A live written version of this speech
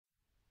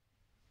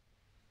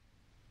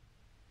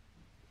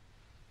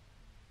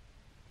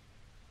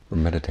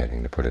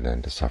meditating to put an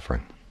end to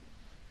suffering,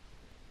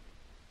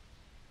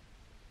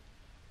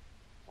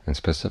 and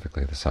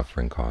specifically the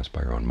suffering caused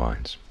by your own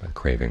minds, by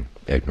craving,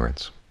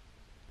 ignorance,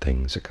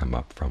 things that come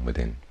up from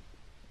within,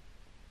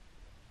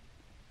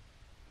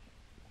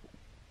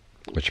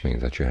 which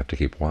means that you have to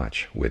keep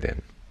watch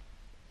within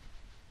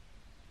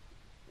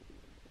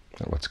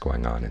at what's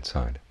going on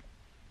inside.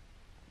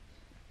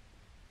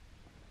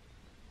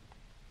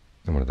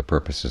 And one of the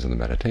purposes of the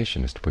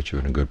meditation is to put you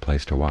in a good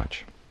place to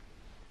watch,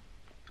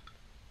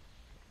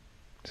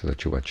 so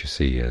that what you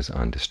see is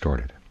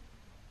undistorted.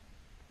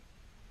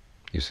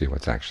 You see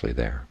what's actually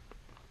there.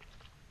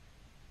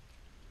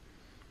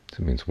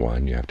 So it means,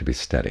 one, you have to be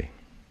steady.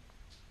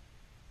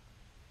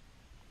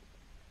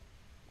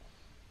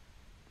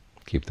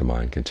 Keep the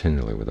mind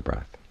continually with the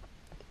breath.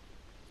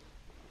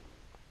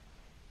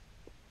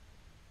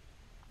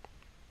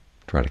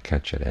 Try to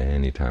catch it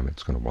any time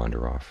it's going to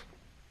wander off.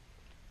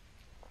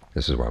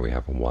 This is why we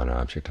have one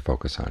object to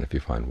focus on. If you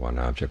find one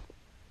object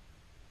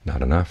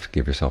not enough,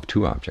 give yourself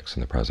two objects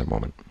in the present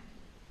moment.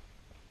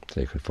 So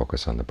you can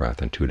focus on the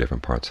breath in two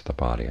different parts of the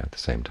body at the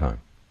same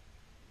time.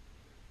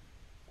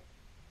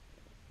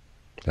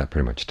 That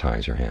pretty much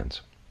ties your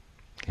hands.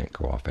 Can't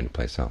go off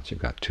anyplace else.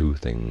 You've got two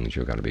things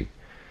you've got to be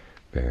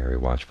very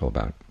watchful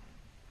about.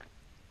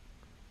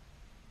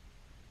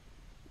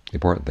 The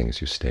important thing is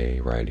you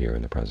stay right here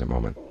in the present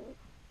moment,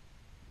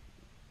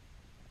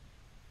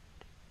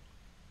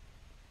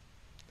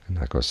 and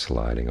not go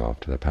sliding off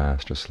to the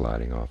past or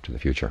sliding off to the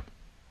future.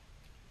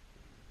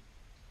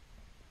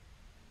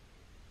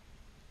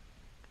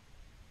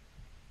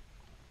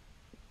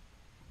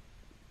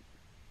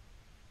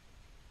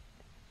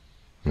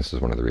 This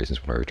is one of the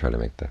reasons why we try to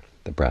make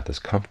the breath as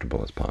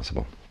comfortable as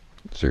possible,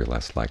 so you're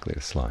less likely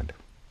to slide.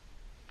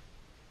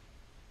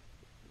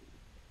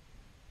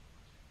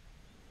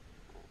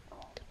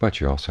 But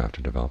you also have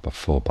to develop a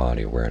full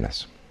body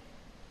awareness.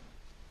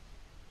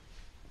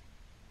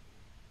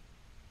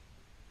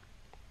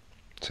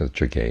 So that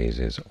your gaze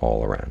is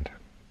all around.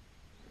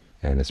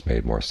 And it's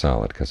made more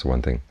solid, because the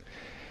one thing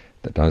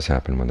that does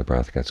happen when the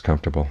breath gets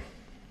comfortable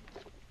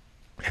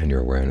and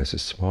your awareness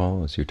is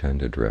small is you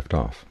tend to drift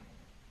off.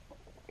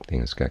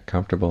 Things get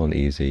comfortable and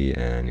easy,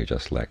 and you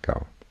just let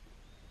go.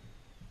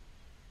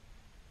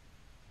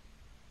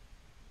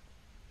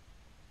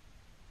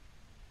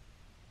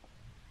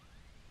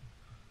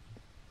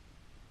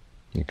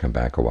 You come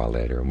back a while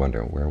later and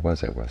wonder, where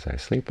was I? Was I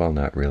asleep? Well,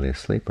 not really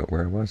asleep, but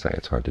where was I?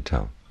 It's hard to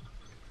tell.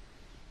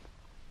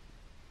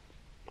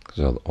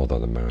 Because although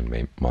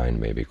the mind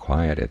may be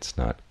quiet, it's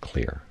not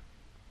clear.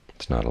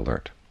 It's not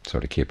alert.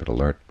 So to keep it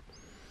alert,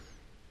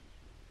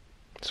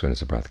 as soon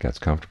as the breath gets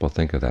comfortable,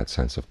 think of that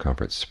sense of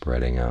comfort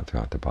spreading out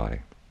throughout the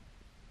body,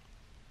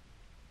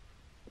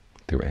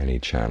 through any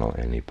channel,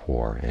 any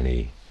pore,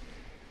 any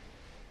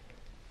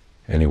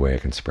way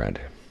it can spread,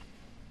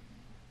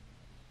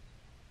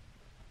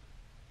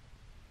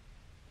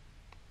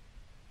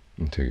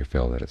 until you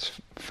feel that it's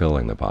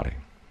filling the body.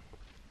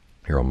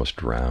 You're almost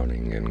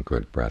drowning in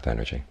good breath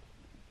energy.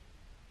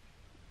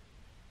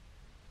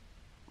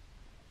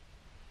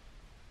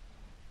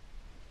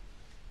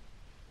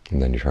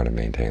 And then you try to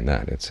maintain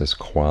that. It's this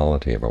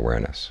quality of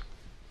awareness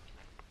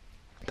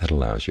that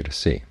allows you to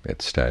see.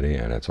 It's steady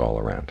and it's all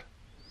around.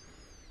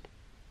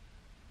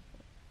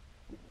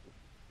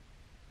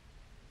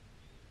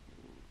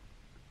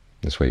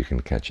 This way you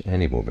can catch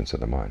any movements of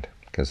the mind,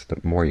 because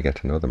the more you get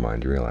to know the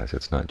mind, you realize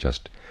it's not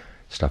just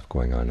stuff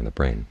going on in the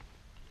brain.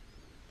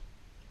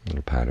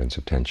 Little patterns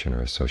of tension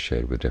are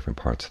associated with different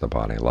parts of the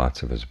body.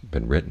 Lots of it has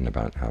been written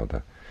about how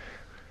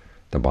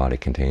the body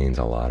contains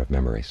a lot of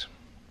memories.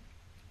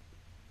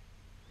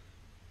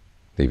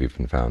 They've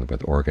even found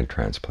with organ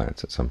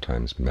transplants that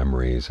sometimes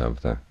memories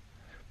of the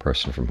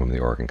person from whom the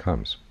organ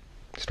comes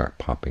start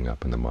popping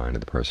up in the mind of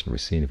the person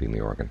receiving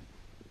the organ.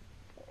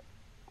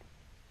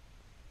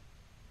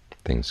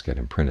 Things get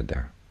imprinted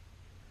there.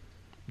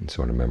 And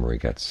so when a memory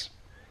gets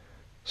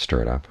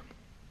stirred up,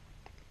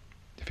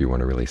 if you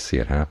want to really see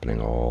it happening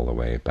all the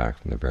way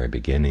back from the very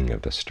beginning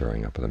of the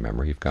stirring up of the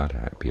memory, you've got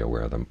to be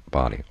aware of the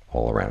body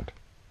all around.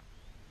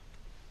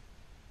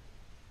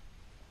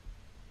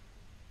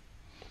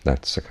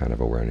 That's the kind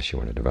of awareness you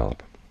want to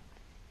develop.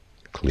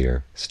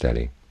 Clear,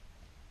 steady,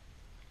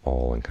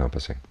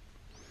 all-encompassing.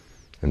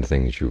 And the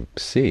things you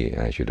see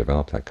as you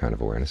develop that kind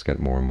of awareness get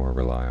more and more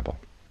reliable.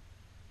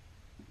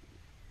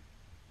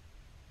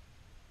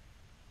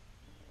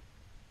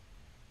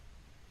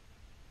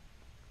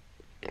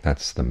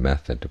 That's the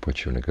method to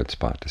put you in a good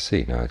spot to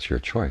see. Now it's your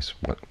choice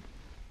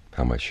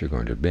how much you're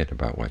going to admit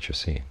about what you're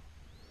seeing.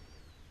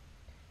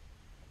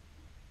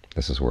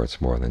 This is where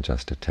it's more than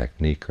just a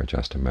technique or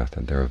just a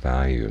method. There are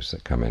values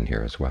that come in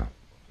here as well.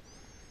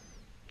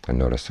 I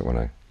noticed that when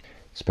I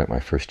spent my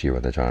first year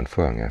with Ajahn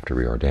Fuang after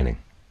reordaining,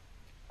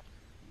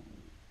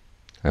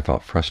 I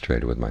felt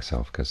frustrated with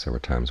myself because there were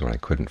times when I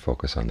couldn't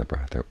focus on the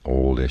breath. There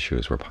old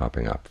issues were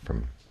popping up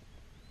from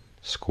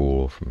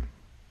school, from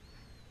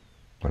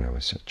when I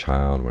was a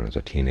child, when I was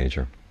a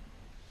teenager.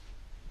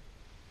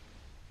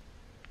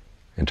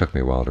 It took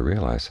me a while to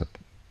realize that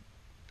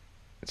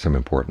some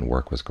important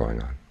work was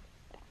going on,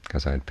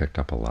 because I had picked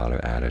up a lot of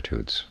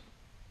attitudes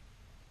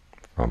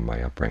from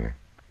my upbringing.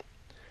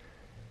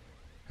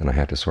 And I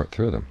had to sort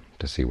through them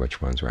to see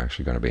which ones were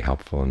actually going to be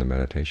helpful in the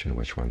meditation,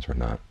 which ones were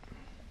not.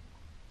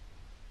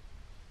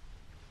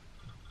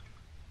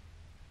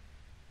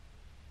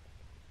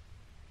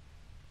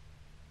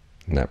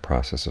 And that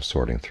process of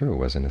sorting through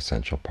was an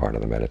essential part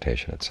of the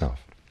meditation itself.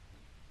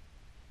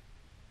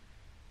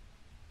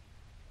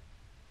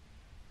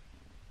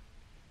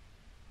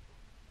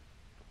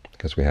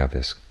 Because we have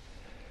this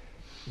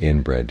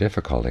inbred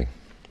difficulty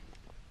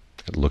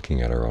at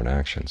looking at our own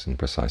actions, and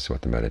precisely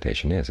what the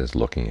meditation is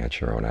looking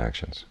at your own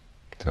actions.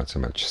 It's not so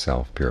much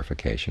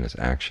self-purification as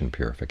action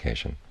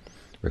purification.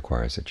 It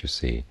requires that you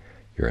see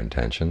your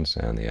intentions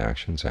and the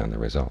actions and the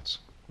results.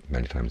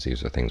 Many times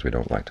these are things we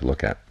don't like to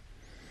look at.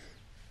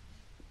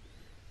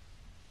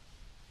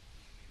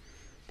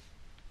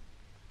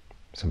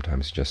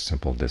 Sometimes just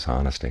simple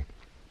dishonesty.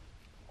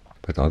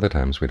 But other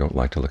times we don't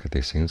like to look at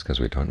these things because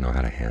we don't know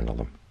how to handle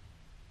them.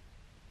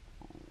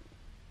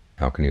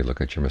 How can you look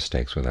at your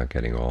mistakes without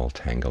getting all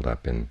tangled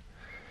up in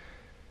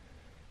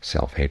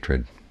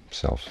self-hatred,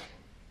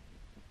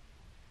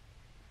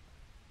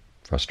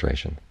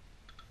 self-frustration?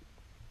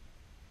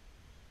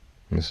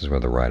 And this is where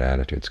the right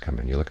attitudes come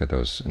in. You look at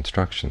those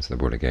instructions the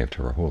Buddha gave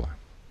to Rahula.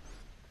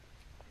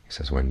 He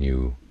says, when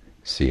you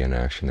see an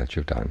action that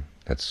you've done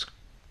that's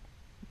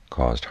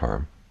caused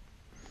harm,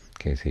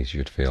 okay,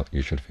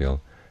 you should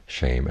feel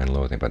shame and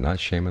loathing, but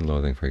not shame and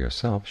loathing for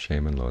yourself,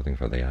 shame and loathing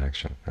for the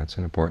action. That's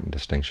an important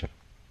distinction.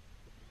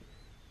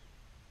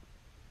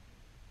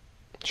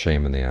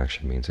 Shame in the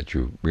action means that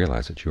you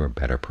realize that you're a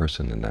better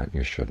person than that, and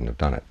you shouldn't have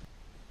done it.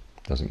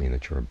 It doesn't mean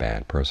that you're a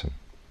bad person.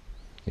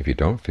 If you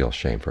don't feel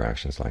shame for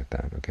actions like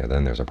that, okay,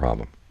 then there's a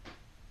problem.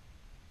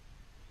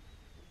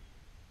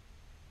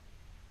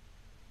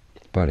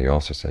 But he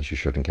also says you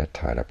shouldn't get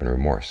tied up in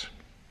remorse.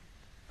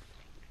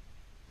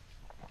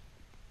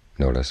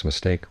 Notice a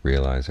mistake,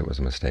 realize it was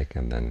a mistake,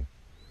 and then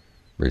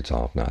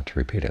resolve not to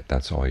repeat it.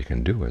 That's all you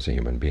can do as a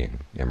human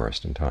being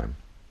immersed in time.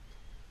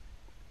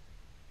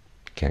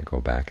 You can't go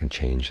back and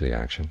change the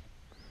action,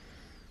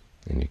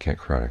 and you can't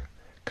try to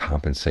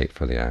compensate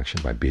for the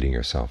action by beating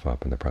yourself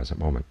up in the present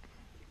moment.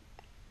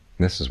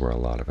 And this is where a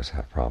lot of us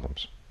have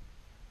problems.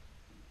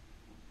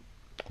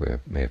 We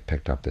may have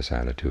picked up this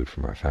attitude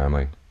from our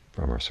family,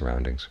 from our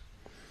surroundings.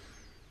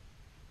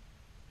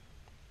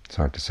 It's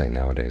hard to say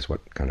nowadays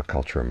what kind of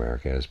culture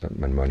America is, but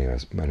when many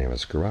of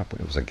us grew up,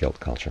 it was a guilt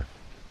culture.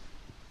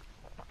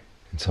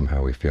 And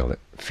somehow we feel that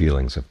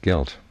feelings of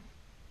guilt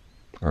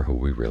are who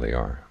we really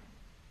are.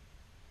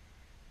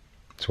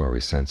 It's where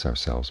we sense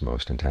ourselves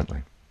most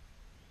intently.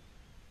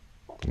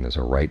 And there's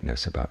a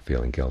rightness about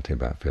feeling guilty,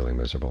 about feeling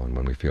miserable, and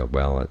when we feel,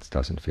 well, it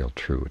doesn't feel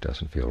true, it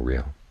doesn't feel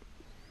real.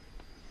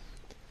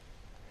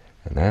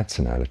 And that's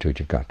an attitude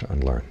you've got to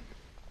unlearn.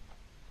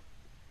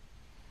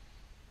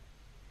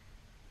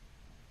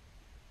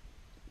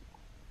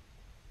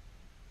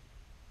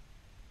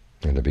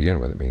 And to begin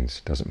with,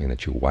 it doesn't mean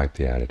that you wipe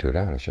the attitude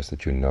out. It's just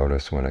that you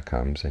notice when it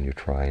comes and you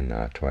try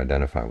not to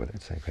identify with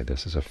it. Say, okay,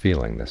 this is a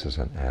feeling, this is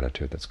an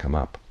attitude that's come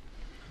up.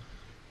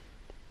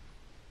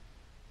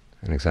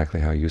 And exactly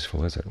how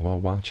useful is it? Well,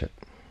 watch it.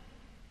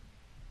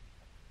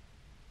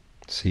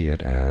 See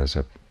it as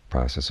a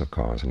process of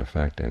cause and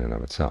effect in and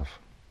of itself.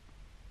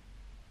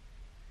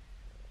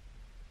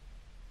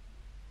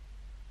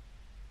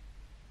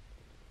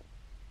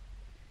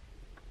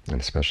 And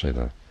especially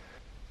the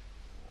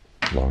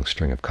long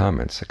string of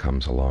comments that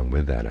comes along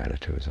with that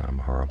attitude. I'm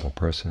a horrible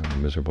person, I'm a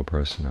miserable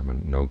person, I'm a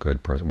no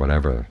good person,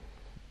 whatever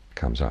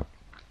comes up.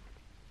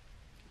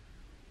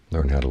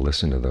 Learn how to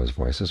listen to those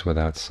voices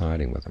without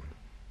siding with them,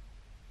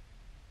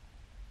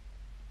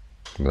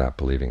 without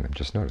believing them.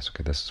 Just notice,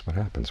 okay, this is what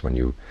happens when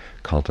you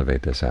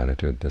cultivate this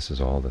attitude. This is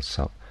all the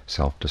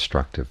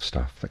self-destructive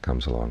stuff that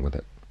comes along with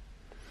it.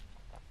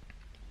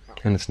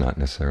 And it's not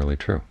necessarily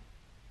true.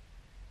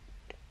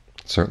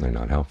 It's certainly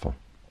not helpful.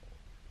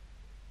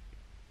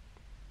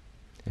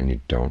 And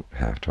you don't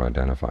have to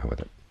identify with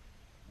it.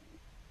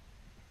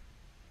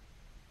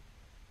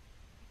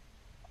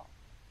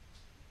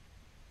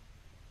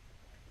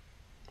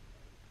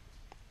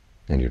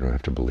 And you don't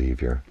have to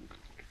believe your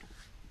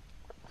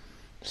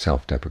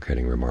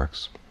self-deprecating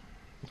remarks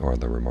or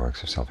the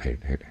remarks of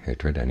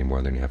self-hatred any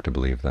more than you have to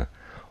believe the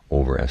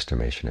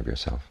overestimation of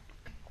yourself.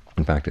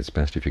 In fact, it's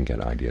best if you can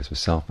get ideas of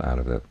self out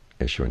of the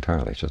issue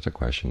entirely. It's just a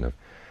question of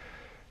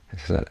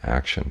that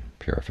action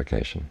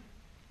purification,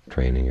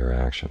 training your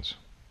actions,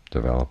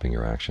 developing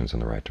your actions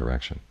in the right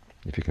direction.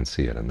 If you can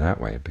see it in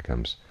that way, it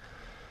becomes,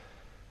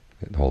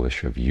 the whole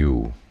issue of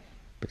you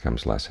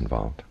becomes less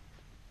involved.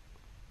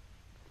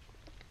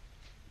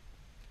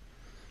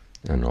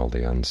 And all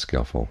the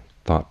unskillful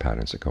thought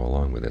patterns that go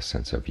along with this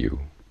sense of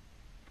you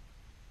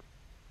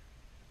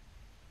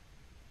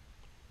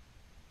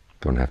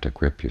don't have to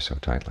grip you so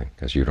tightly,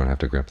 because you don't have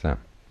to grip them.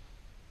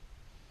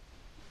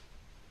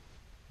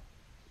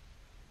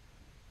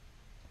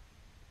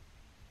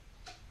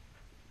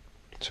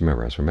 So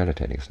remember, as we're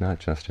meditating, it's not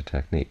just a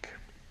technique.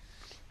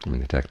 I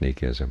mean, the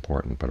technique is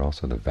important, but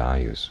also the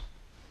values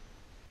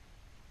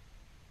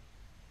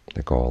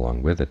that go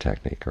along with the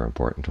technique are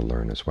important to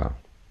learn as well.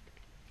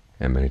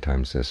 And many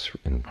times this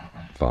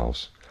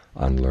involves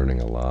unlearning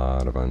a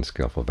lot of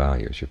unskillful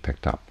values you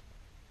picked up.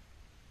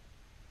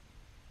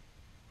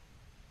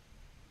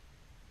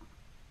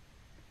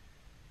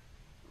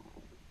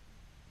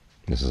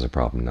 This is a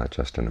problem not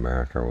just in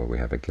America where we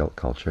have a guilt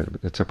culture.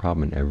 It's a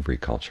problem in every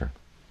culture.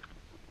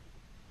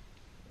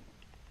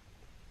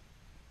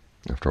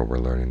 After all, we're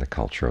learning the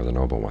culture of the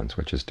noble ones,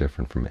 which is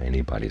different from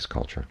anybody's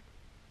culture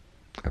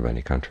of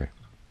any country.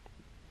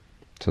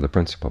 So the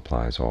principle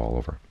applies all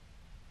over.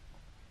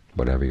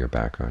 Whatever your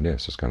background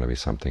is, there's going to be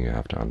something you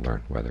have to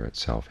unlearn, whether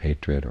it's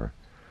self-hatred or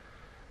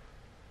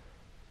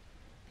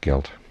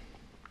guilt,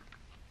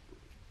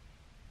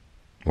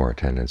 or a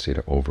tendency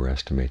to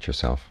overestimate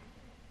yourself.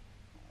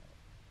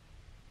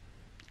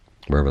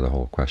 Wherever the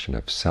whole question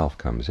of self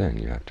comes in,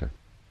 you have to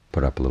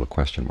put up a little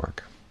question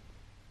mark.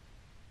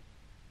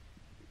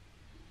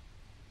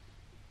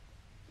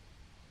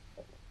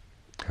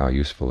 How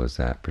useful is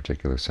that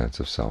particular sense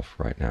of self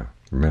right now?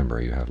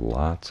 Remember, you have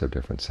lots of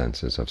different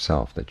senses of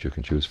self that you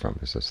can choose from.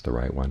 Is this the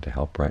right one to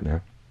help right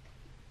now?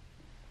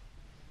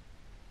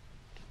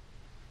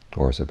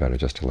 Or is it better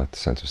just to let the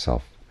sense of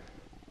self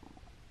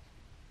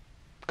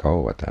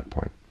go at that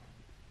point?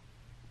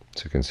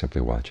 So you can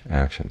simply watch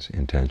actions,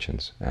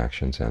 intentions,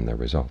 actions, and their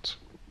results.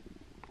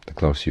 The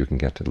closer you can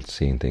get to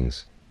seeing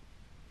things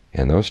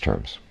in those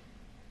terms,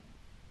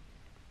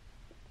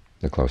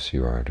 the closer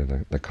you are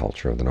to the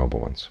culture of the noble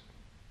ones.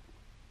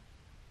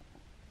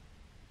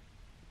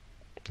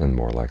 And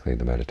more likely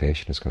the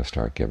meditation is going to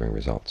start giving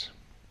results.